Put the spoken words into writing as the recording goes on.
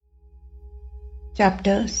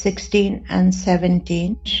Chapter 16 and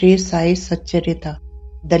 17, Shri Sai Satcharita,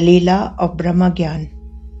 the Leela of Brahma Gyan.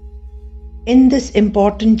 In this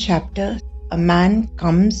important chapter, a man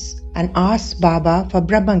comes and asks Baba for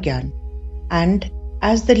Brahma Gyan, and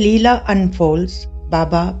as the Leela unfolds,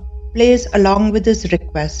 Baba plays along with his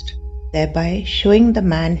request, thereby showing the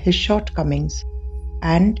man his shortcomings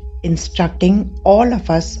and instructing all of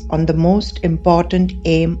us on the most important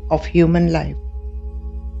aim of human life.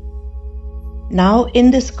 Now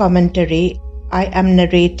in this commentary, I am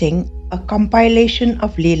narrating a compilation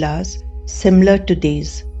of Leelas similar to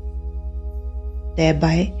these,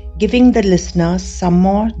 thereby giving the listeners some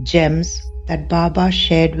more gems that Baba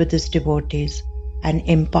shared with his devotees and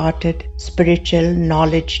imparted spiritual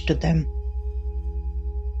knowledge to them.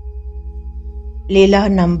 Leela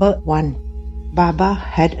number 1. Baba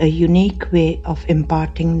had a unique way of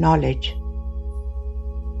imparting knowledge.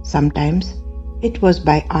 Sometimes it was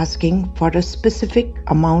by asking for a specific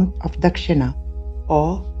amount of dakshina,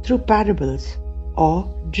 or through parables,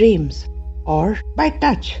 or dreams, or by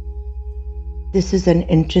touch. This is an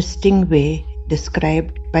interesting way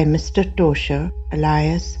described by Mr. Tosher,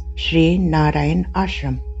 alias Shri Narayan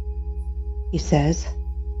Ashram. He says,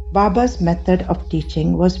 Baba's method of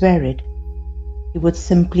teaching was varied. He would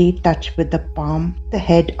simply touch with the palm the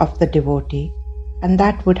head of the devotee, and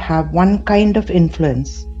that would have one kind of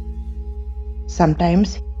influence.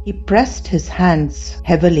 Sometimes he pressed his hands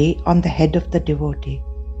heavily on the head of the devotee,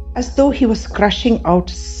 as though he was crushing out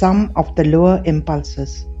some of the lower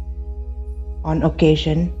impulses. On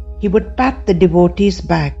occasion, he would pat the devotee's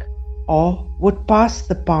back or would pass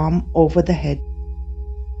the palm over the head.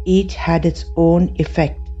 Each had its own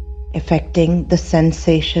effect, affecting the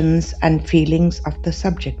sensations and feelings of the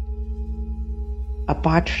subject.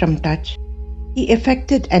 Apart from touch, he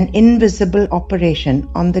effected an invisible operation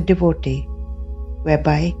on the devotee,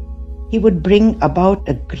 whereby he would bring about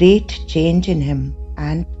a great change in him,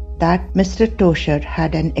 and that Mr. Tosher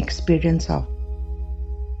had an experience of.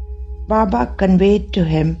 Baba conveyed to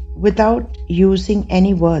him, without using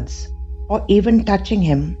any words or even touching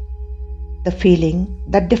him, the feeling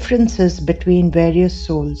that differences between various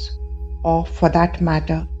souls, or for that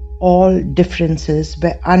matter, all differences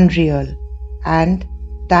were unreal, and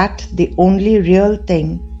that the only real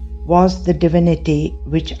thing was the divinity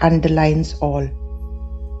which underlines all.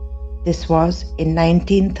 This was in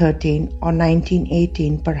 1913 or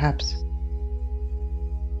 1918 perhaps.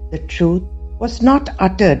 The truth was not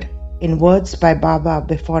uttered in words by Baba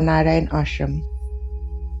before Narayan Ashram.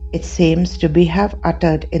 It seems to be have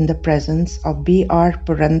uttered in the presence of B.R.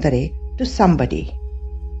 Purandare to somebody.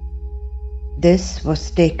 This was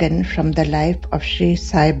taken from the life of Shri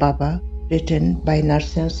Sai Baba, written by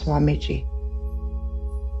Narasimha Swamiji.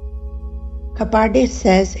 Kapade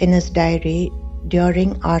says in his diary,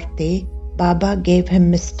 during Aarti, Baba gave him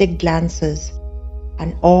mystic glances,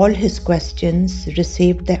 and all his questions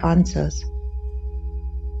received their answers.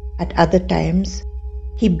 At other times,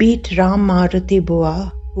 he beat Ram Maruti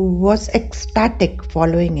Bua, who was ecstatic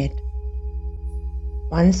following it.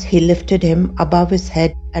 Once he lifted him above his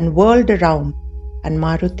head and whirled around, and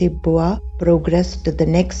Maruti Bua progressed to the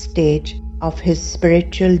next stage of his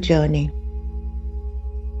spiritual journey.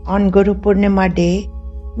 On Guru Purnima day,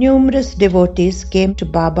 numerous devotees came to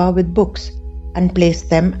Baba with books and placed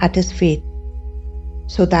them at his feet,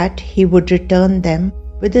 so that he would return them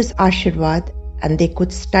with his Ashirvad and they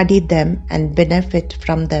could study them and benefit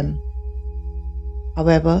from them.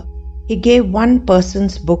 However, he gave one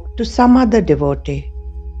person's book to some other devotee.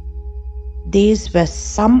 These were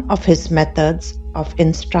some of his methods of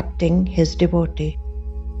instructing his devotee.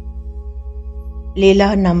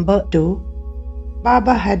 Leela number 2.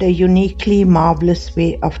 Baba had a uniquely marvelous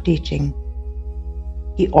way of teaching.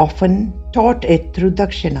 He often taught it through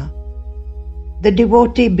dakshina. The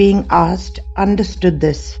devotee being asked understood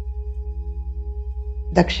this.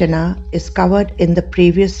 Dakshina is covered in the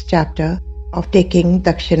previous chapter of taking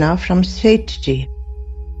dakshina from Sethji.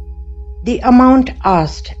 The amount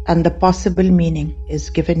asked and the possible meaning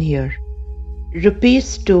is given here.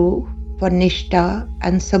 ₹2 for Nishtha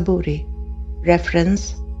and Saburi.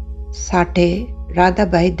 Reference Sathe and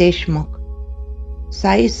Radhabai Deshmukh.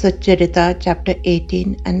 Sai Satcharita Chapter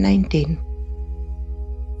 18 and 19.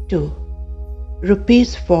 2.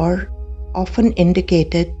 ₹4 often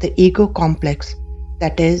indicated the ego complex,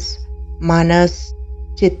 that is, manas,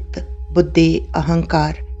 chitta, buddhi,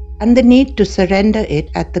 ahankar, and the need to surrender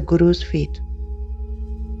it at the Guru's feet.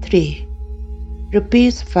 3.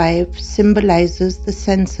 ₹5 symbolizes the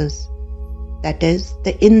senses, that is,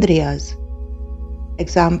 the indriyas.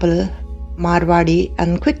 Example, Marwadi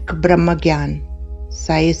and Quick Brahma Gyan,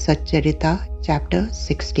 Sai Satcharita Chapter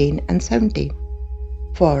 16 and 17.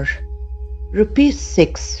 4. Rupees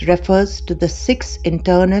 6 refers to the 6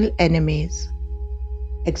 internal enemies.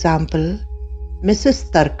 Example,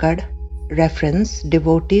 Mrs. Tarkad, reference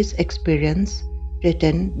Devotees Experience,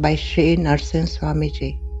 written by Sri Narasimha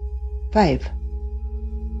Swamiji. 5.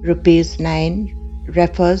 Rupees 9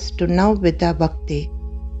 refers to Nav Vidya Bhakti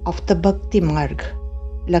of the Bhakti Marg,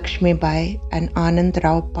 Laxmibai and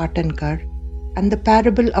Anantrao Patankar, and the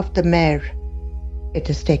parable of the mare. It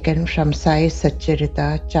is taken from Sai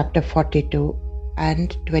Satcharita Chapter 42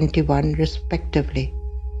 and 21 respectively.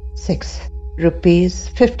 6. Rupees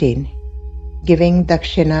 15. Giving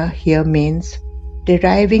Dakshina here means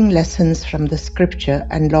deriving lessons from the scripture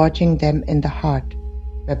and lodging them in the heart,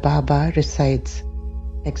 where Baba resides.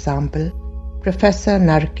 Example, Professor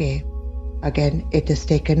Narke. Again, it is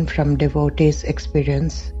taken from Devotees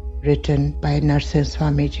Experience, written by Narasimha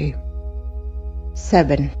Swamiji.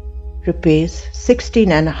 7. Rupees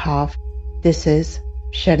 16.5. This is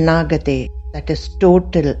Sharnagati, that is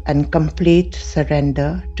total and complete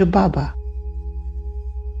surrender to Baba.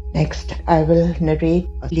 Next, I will narrate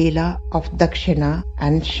a Leela of Dakshina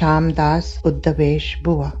and Shyamdas Uddavesh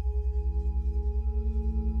Bua.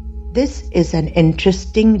 This is an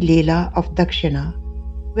interesting Leela of Dakshina,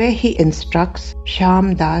 where he instructs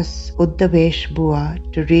Shyamdas Uddavesh Bua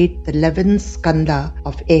to read the 11th Skanda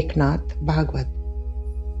of Eknath Bhagwat.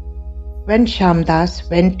 When Shyamdas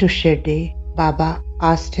went to Shirdi, Baba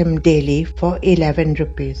asked him daily for 11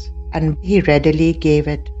 rupees, and he readily gave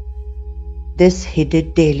it. This he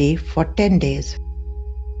did daily for 10 days.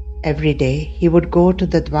 Every day he would go to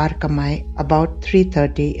the Dwarka Mai about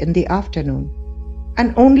 3:30 in the afternoon,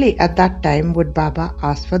 and only at that time would Baba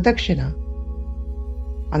ask for Dakshina.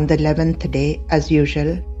 On the 11th day, as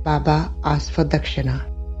usual, Baba asked for Dakshina.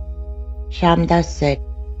 Shyamdas said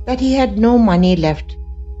that he had no money left.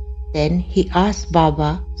 Then he asked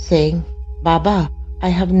Baba, saying, Baba, I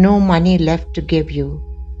have no money left to give you.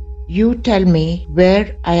 You tell me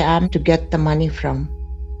where I am to get the money from.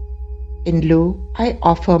 In lieu, I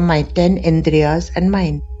offer my 10 Indriyas and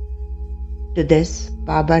mine. To this,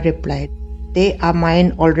 Baba replied, They are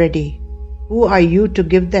mine already. Who are you to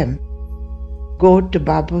give them? Go to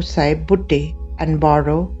Bapusaheb Butti and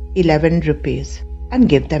borrow 11 rupees and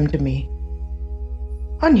give them to me.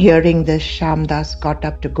 On hearing this, Shyamdas got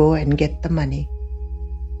up to go and get the money.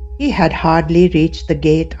 He had hardly reached the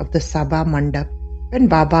gate of the Sabha Mandap when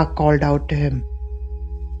Baba called out to him,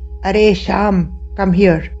 Are Shyam, come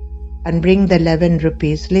here and bring the 11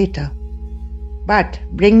 rupees later. But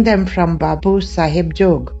bring them from Bapusaheb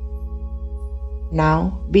Jog.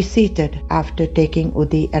 Now be seated. After taking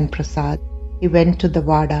Udi and Prasad, he went to the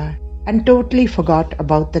Vada and totally forgot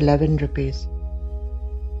about the 11 rupees.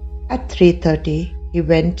 At 3:30, he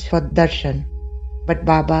went for darshan, but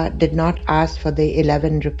Baba did not ask for the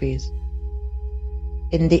 11 rupees.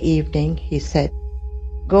 In the evening, he said,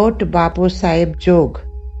 Go to Bapusaheb Jog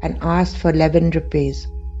and ask for 11 rupees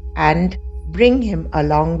and bring him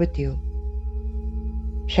along with you.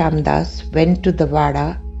 Shyamdas went to the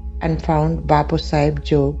Vada and found Bapusaheb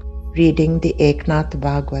Jog reading the Eknath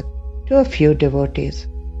Bhagwat to a few devotees.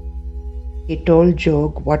 He told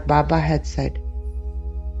Jog what Baba had said.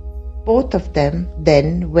 Both of them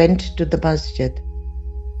then went to the masjid.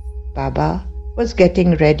 Baba was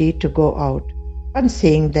getting ready to go out. On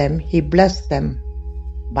seeing them, he blessed them,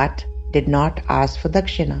 but did not ask for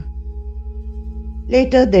Dakshina.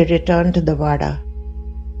 Later they returned to the Vada.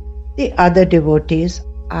 The other devotees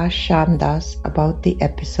asked Shyamdas about the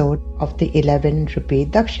episode of the 11 rupee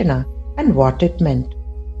Dakshina and what it meant.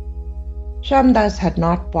 Shyamdas had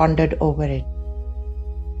not pondered over it.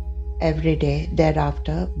 Every day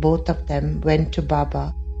thereafter, both of them went to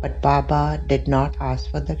Baba, but Baba did not ask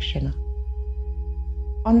for Dakshina.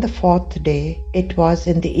 On the 4th day, it was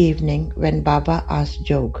in the evening when Baba asked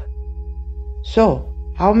Jog, So,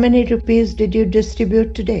 how many rupees did you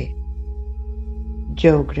distribute today?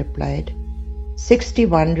 Jog replied,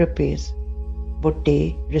 61 rupees.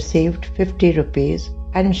 Butti received 50 rupees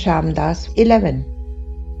and Shyamdas 11.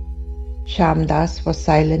 Shyamdas was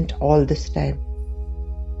silent all this time.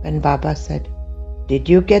 When Baba said, Did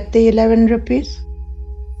you get the 11 rupees?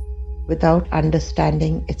 Without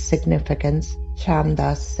understanding its significance,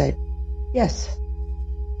 Shyamdas said, Yes.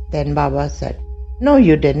 Then Baba said, No,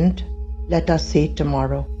 you didn't. Let us see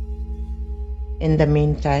tomorrow. In the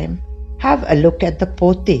meantime, have a look at the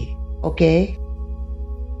poti, okay?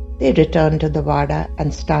 They returned to the Vada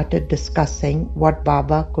and started discussing what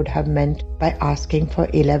Baba could have meant by asking for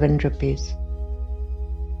 11 rupees.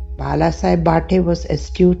 Balasaheb Bhate was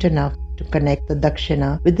astute enough to connect the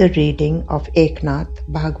Dakshina with the reading of Eknath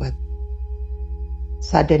Bhagwat.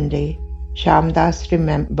 Suddenly, Shyamdas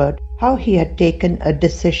remembered how he had taken a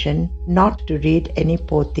decision not to read any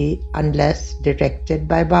poti unless directed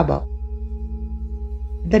by Baba.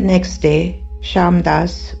 The next day,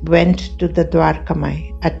 Shyamdas went to the Dwarka Mai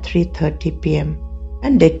at 3:30 p.m.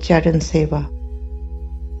 and did Charan Seva.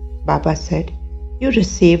 Baba said, "You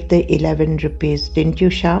received the 11 rupees, didn't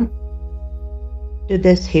you, Shyam?" To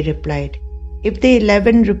this he replied, "If the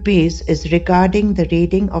 11 rupees is regarding the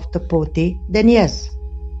reading of the poti, then yes.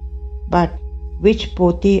 But which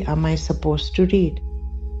poti am I supposed to read?"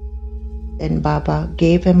 Then Baba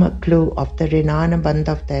gave him a clue of the Rinana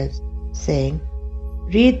Bandh of theirs, saying,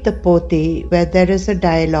 "Read the poti where there is a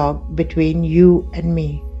dialogue between you and me."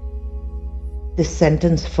 This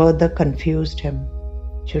sentence further confused him.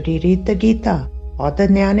 Should he read the Gita or the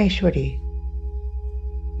Jnaneshwari?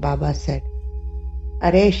 Baba said,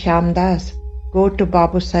 "Are Shyamdas, go to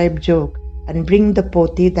Bapusaheb Jog and bring the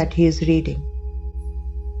poti that he is reading."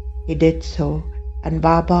 He did so, and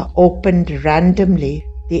Baba opened randomly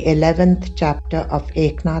the 11th chapter of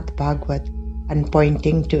Eknath Bhagwat and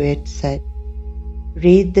pointing to it said,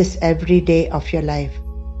 "Read this every day of your life.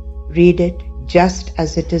 Read it just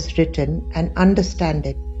as it is written and understand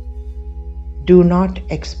it. Do not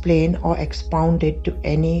explain or expound it to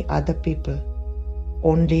any other people.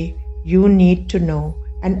 Only you need to know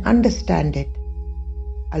and understand it.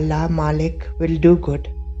 Allah Malik will do good."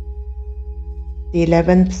 The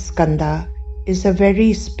 11th Skanda is a very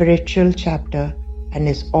spiritual chapter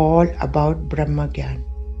and is all about Brahma Gyan.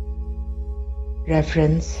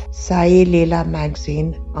 Reference Sai Leela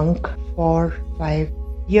magazine, Ank 4-5,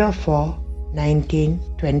 Year 4,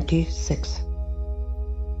 1926.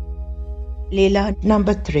 Leela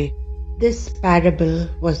number 3. This parable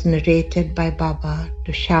was narrated by Baba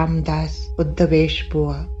to Shyamdas Uddavesh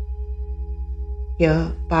Bua. Here,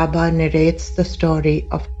 Baba narrates the story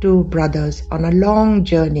of two brothers on a long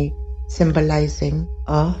journey, symbolizing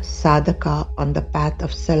a sadhaka on the path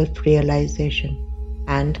of self-realization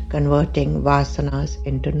and converting vasanas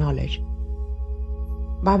into knowledge.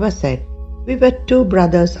 Baba said, "We were two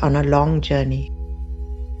brothers on a long journey.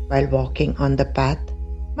 While walking on the path,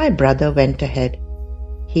 my brother went ahead.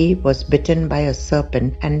 He was bitten by a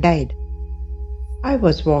serpent and died. I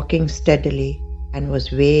was walking steadily and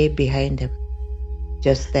was way behind him.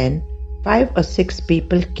 Just then, 5 or 6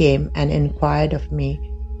 people came and inquired of me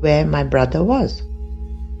where my brother was.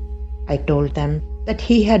 I told them that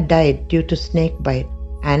he had died due to snake bite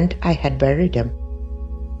and I had buried him.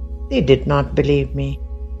 They did not believe me.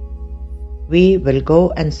 "We will go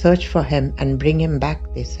and search for him and bring him back,"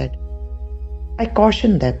 they said. I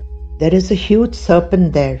cautioned them, "There is a huge serpent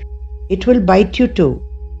there. It will bite you too.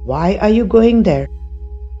 Why are you going there?"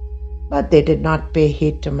 But they did not pay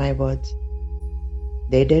heed to my words.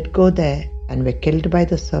 They did go there and were killed by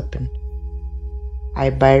the serpent. I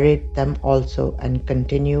buried them also and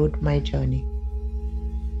continued my journey.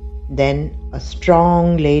 Then a strong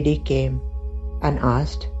lady came and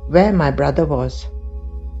asked where my brother was.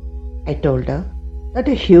 I told her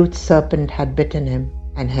that a huge serpent had bitten him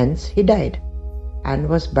and hence he died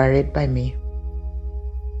and was buried by me.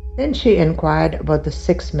 Then she inquired about the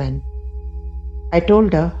 6 men. I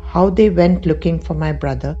told her how they went looking for my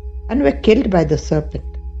brother and were killed by the serpent.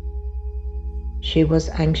 She was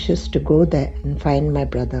anxious to go there and find my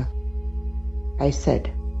brother. I said,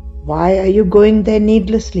 "Why are you going there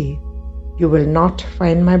needlessly? You will not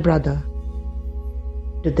find my brother."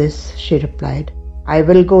 To this she replied, "I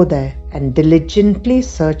will go there and diligently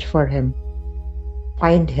search for him,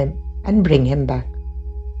 find him and bring him back."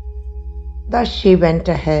 Thus she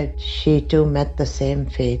went ahead. She too met the same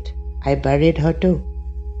fate. I buried her too.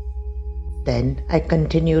 Then I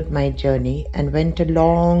continued my journey and went a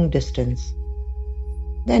long distance.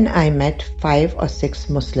 Then I met 5 or 6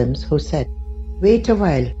 Muslims who said, "Wait a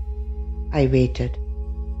while." I waited.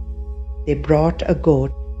 They brought a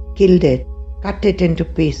goat, killed it, cut it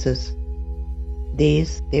into pieces.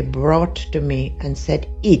 These they brought to me and said,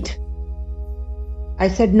 "Eat." I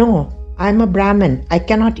said, "No, I am a Brahmin. I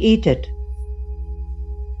cannot eat it."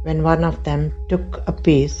 When one of them took a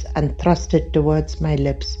piece and thrust it towards my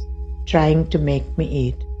lips, trying to make me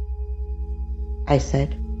eat, I said,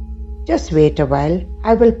 "Just wait a while.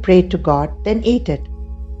 I will pray to God, then eat it."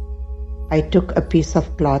 I took a piece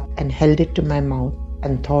of cloth and held it to my mouth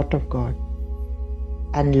and thought of God.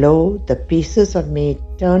 And lo, the pieces of meat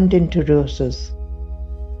turned into roses,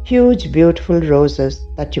 huge beautiful roses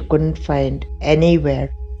that you couldn't find anywhere,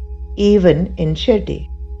 even in Shirdi.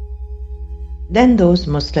 Then those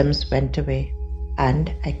Muslims went away and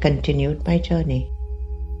I continued my journey.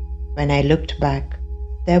 When I looked back,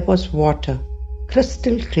 there was water,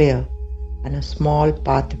 crystal clear, and a small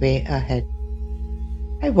pathway ahead.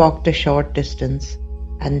 I walked a short distance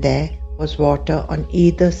and there was water on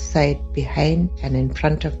either side, behind and in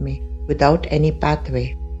front of me, without any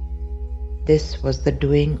pathway. This was the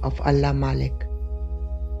doing of Allah Malik.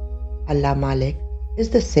 Allah Malik is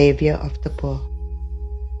the savior of the poor.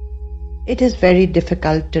 It is very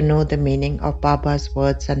difficult to know the meaning of Baba's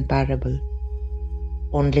words and parable.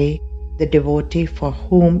 Only the devotee for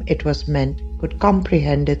whom it was meant could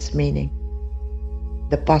comprehend its meaning.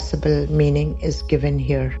 The possible meaning is given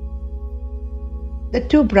here. The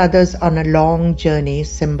two brothers on a long journey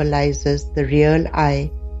symbolizes the real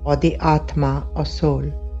I or the Atma or soul,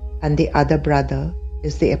 and the other brother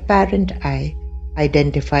is the apparent I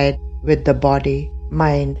identified with the body,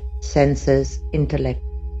 mind, senses, intellect.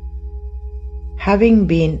 Having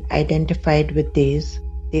been identified with these,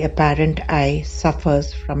 the apparent I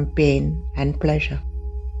suffers from pain and pleasure.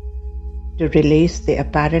 To release the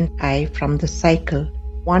apparent I from the cycle,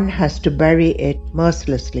 one has to bury it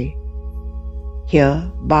mercilessly.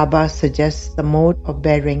 Here, Baba suggests the mode of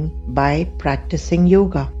burying by practicing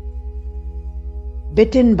yoga.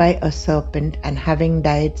 Bitten by a serpent and having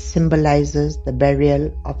died symbolizes the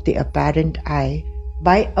burial of the apparent I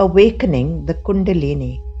by awakening the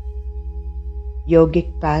Kundalini.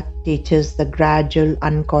 Yogic path teaches the gradual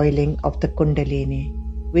uncoiling of the Kundalini,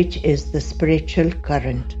 which is the spiritual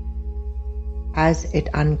current. As it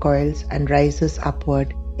uncoils and rises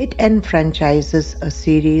upward, it enfranchises a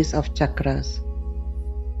series of chakras.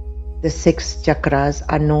 The 6 chakras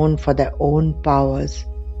are known for their own powers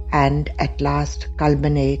and at last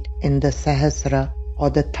culminate in the Sahasra or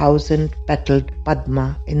the 1,000-petaled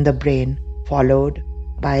Padma in the brain, followed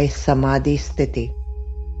by Samadhi Sthiti.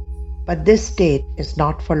 But this state is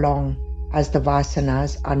not for long, as the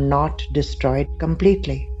vasanas are not destroyed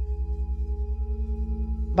completely.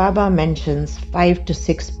 Baba mentions 5 to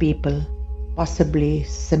 6 people, possibly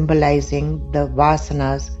symbolizing the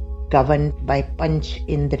vasanas governed by Panch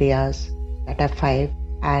Indriyas, that are 5,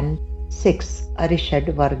 and 6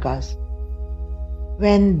 Arishad Vargas.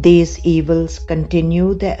 When these evils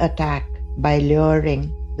continue their attack by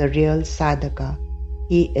luring the real sadhaka,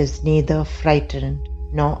 he is neither frightened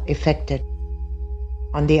nor affected.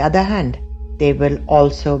 On the other hand, they will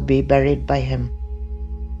also be buried by him.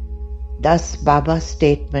 Thus Baba's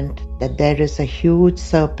statement that there is a huge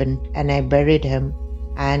serpent and I buried him,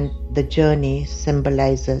 and the journey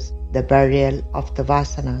symbolizes the burial of the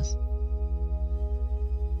vasanas.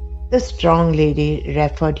 The strong lady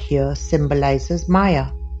referred here symbolizes Maya.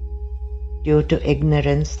 Due to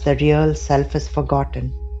ignorance, the real self is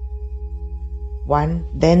forgotten. One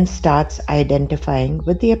then starts identifying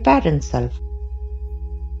with the apparent self.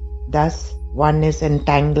 Thus, one is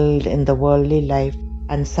entangled in the worldly life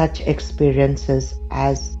and such experiences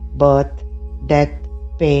as birth, death,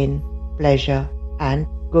 pain, pleasure, and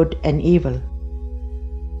good and evil.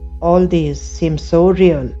 All these seem so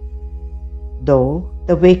real, though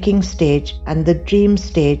the waking stage and the dream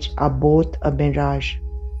stage are both a mirage.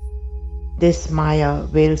 This Maya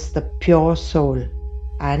veils the pure soul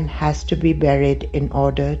and has to be buried in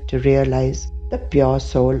order to realize the pure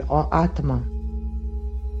soul or Atma.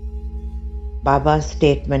 Baba's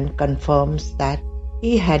statement confirms that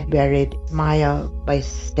he had buried Maya by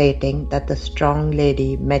stating that the strong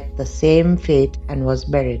lady met the same fate and was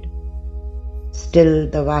buried. Still,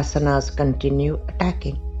 the vasanas continue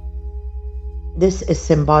attacking. This is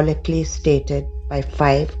symbolically stated by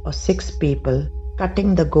 5 or 6 people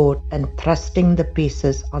cutting the goat and thrusting the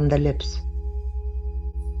pieces on the lips.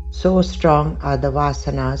 So strong are the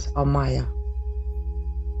vasanas or Maya.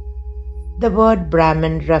 The word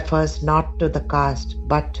Brahmin refers not to the caste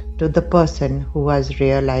but to the person who has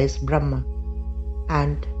realized Brahma,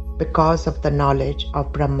 and because of the knowledge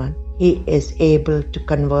of Brahman, he is able to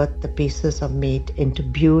convert the pieces of meat into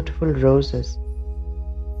beautiful roses.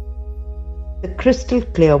 The crystal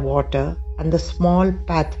clear water and the small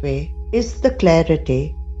pathway is the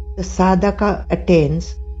clarity the sadhaka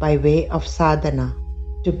attains by way of sadhana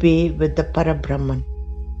to be with the Parabrahman.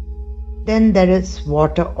 Then there is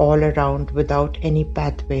water all around without any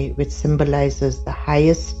pathway, which symbolizes the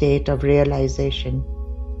highest state of realization,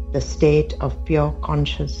 the state of pure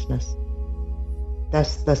consciousness.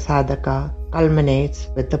 Thus the sadhaka culminates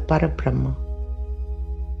with the Parabrahma.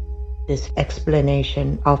 This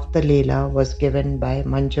explanation of the Leela was given by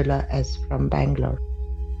Manjula S. from Bangalore.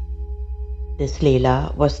 This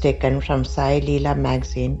Leela was taken from Sai Leela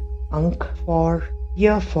magazine, Ank 4,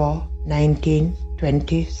 Year 4,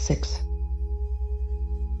 1926.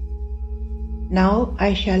 Now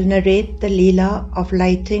I shall narrate the Leela of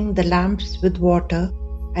lighting the lamps with water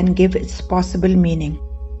and give its possible meaning.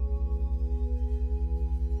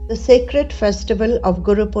 The sacred festival of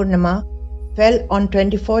Guru Purnima fell on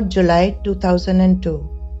 24th July 2002.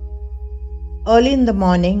 Early in the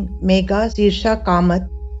morning, Megha Sirsha Kamath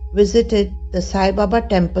visited the Sai Baba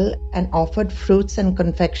temple and offered fruits and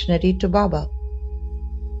confectionery to Baba.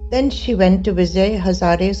 Then she went to Vijay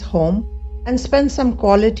Hazare's home and spent some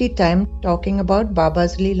quality time talking about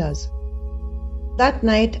Baba's Leelas. That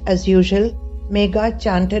night, as usual, Megha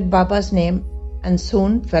chanted Baba's name and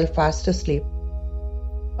soon fell fast asleep.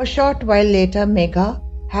 A short while later, Megha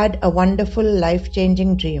had a wonderful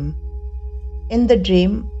life-changing dream. In the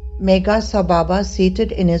dream, Megha saw Baba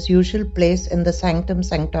seated in his usual place in the sanctum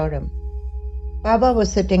sanctorum. Baba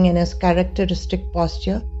was sitting in his characteristic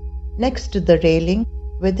posture next to the railing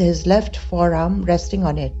with his left forearm resting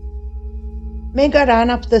on it. Megha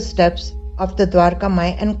ran up the steps of the Dwarka Mai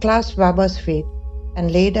and clasped Baba's feet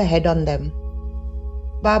and laid her head on them.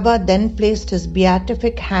 Baba then placed his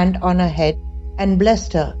beatific hand on her head and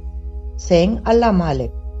blessed her, saying Allah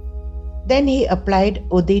Malik. Then he applied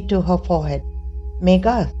Udi to her forehead.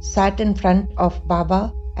 Megha sat in front of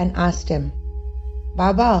Baba and asked him,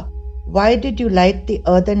 Baba, why did you light the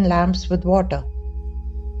earthen lamps with water?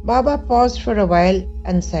 Baba paused for a while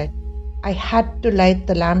and said, I had to light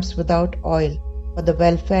the lamps without oil for the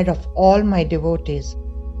welfare of all my devotees.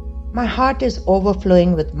 My heart is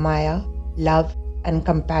overflowing with maya, love and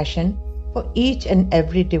compassion for each and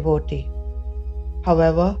every devotee.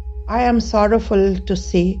 However, I am sorrowful to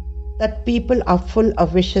see that people are full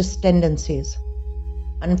of vicious tendencies.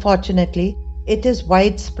 Unfortunately, it is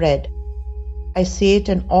widespread. I see it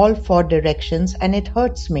in all four directions and it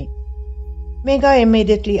hurts me. Megha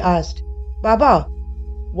immediately asked, Baba,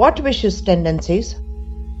 what vicious tendencies?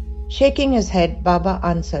 Shaking his head, Baba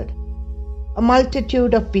answered, a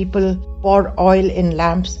multitude of people pour oil in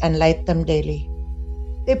lamps and light them daily.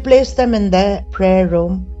 They place them in their prayer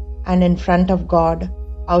room and in front of God,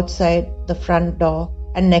 outside the front door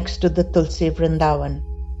and next to the Tulsi Vrindavan.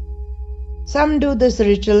 Some do this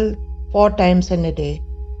ritual 4 times in a day,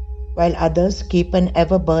 while others keep an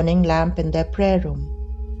ever-burning lamp in their prayer room.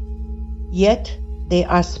 Yet they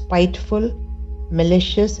are spiteful,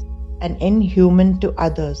 malicious, and inhuman to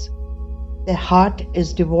others. Their heart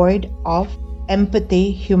is devoid of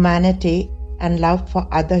empathy, humanity, and love for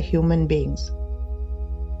other human beings.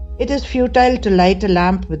 It is futile to light a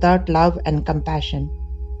lamp without love and compassion.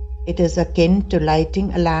 It is akin to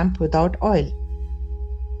lighting a lamp without oil.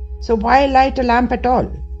 So why light a lamp at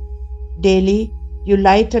all? Daily, you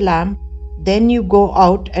light a lamp, then you go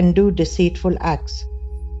out and do deceitful acts,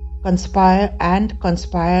 conspire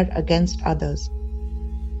against others.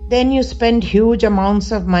 Then you spend huge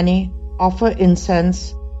amounts of money, offer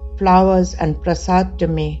incense, flowers and prasad to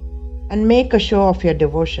me, and make a show of your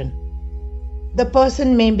devotion. The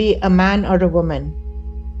person may be a man or a woman.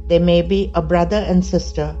 They may be a brother and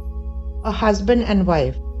sister, a husband and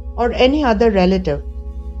wife, or any other relative,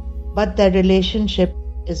 but their relationship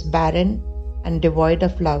is barren and devoid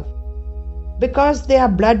of love. Because they are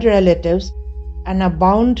blood relatives and are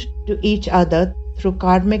bound to each other through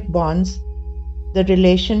karmic bonds, the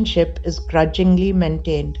relationship is grudgingly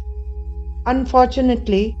maintained.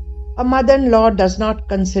 Unfortunately, a mother-in-law does not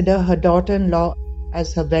consider her daughter-in-law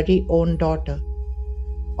as her very own daughter,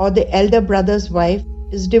 or the elder brother's wife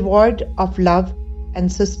is devoid of love and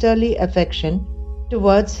sisterly affection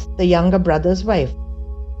towards the younger brother's wife.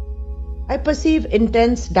 I perceive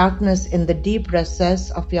intense darkness in the deep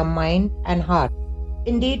recess of your mind and heart.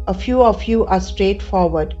 Indeed, a few of you are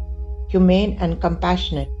straightforward, humane and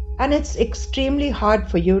compassionate, and it's extremely hard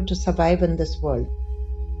for you to survive in this world.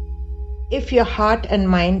 If your heart and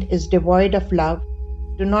mind is devoid of love,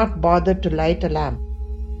 do not bother to light a lamp.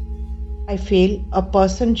 I feel a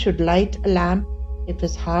person should light a lamp if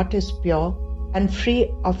his heart is pure and free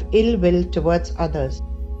of ill will towards others.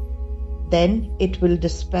 Then it will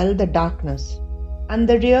dispel the darkness, and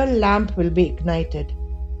the real lamp will be ignited.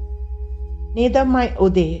 Neither my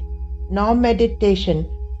Udi nor meditation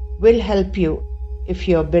will help you if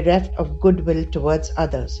you are bereft of goodwill towards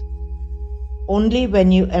others. Only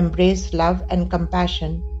when you embrace love and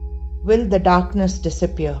compassion will the darkness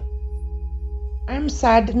disappear. I am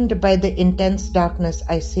saddened by the intense darkness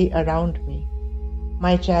I see around me.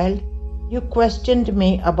 My child, you questioned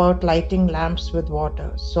me about lighting lamps with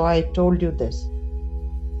water, so I told you this.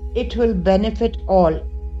 It will benefit all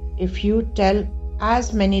if you tell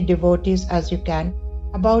as many devotees as you can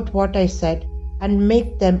about what I said and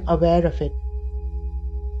make them aware of it.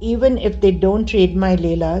 Even if they don't read my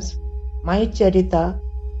Leelas, my Charita,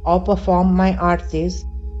 or perform my Aartis,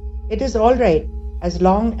 it is all right as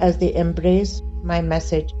long as they embrace my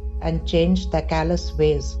message and change their callous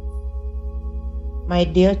ways. My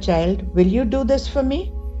dear child, will you do this for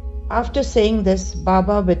me? After saying this,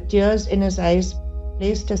 Baba, with tears in his eyes,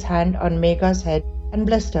 placed his hand on Megha's head and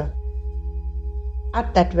blessed her.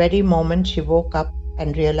 At that very moment, she woke up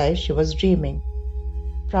and realized she was dreaming.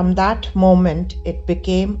 From that moment, it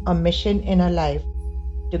became a mission in her life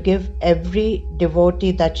to give every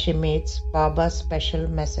devotee that she meets Baba's special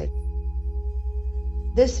message.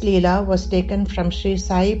 This Leela was taken from Sri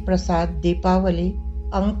Sai Prasad Deepavali,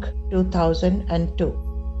 Ank 2002.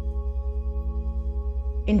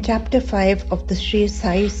 In chapter 5 of the Shri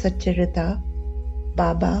Sai Satcharita,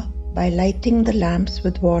 Baba, by lighting the lamps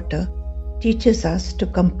with water, teaches us to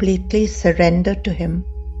completely surrender to him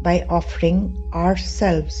by offering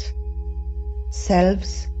ourselves.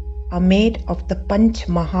 Selves are made of the Panch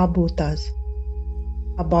Mahabhutas.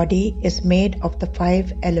 A body is made of the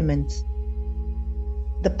 5 elements.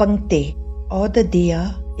 The Pankti or the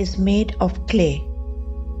Diya is made of clay.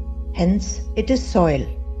 Hence it is soil.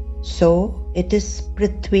 So it is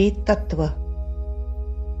Prithvi Tattva.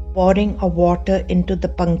 Pouring a water into the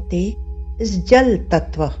Pankti is Jal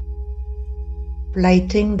Tattva.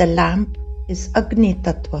 Lighting the lamp is Agni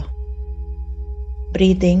Tattva.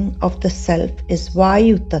 Breathing of the self is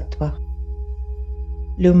Vayu Tattva.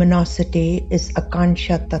 Luminosity is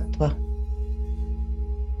Akansha Tattva.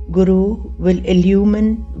 Guru will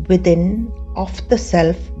illumine within of the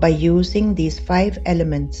self by using these 5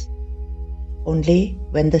 elements. Only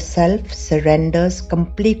when the self surrenders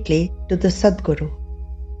completely to the Sadguru.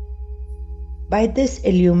 By this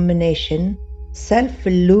illumination, self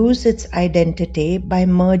will lose its identity by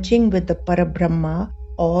merging with the Parabrahma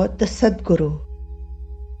or the Sadguru.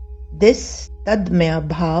 This Tadmaya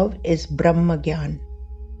Bhav is Brahma Gyan.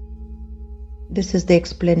 This is the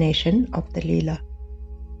explanation of the Leela.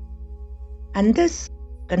 And this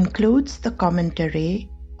concludes the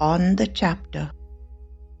commentary on the chapter.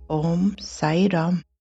 Om Sai Ram.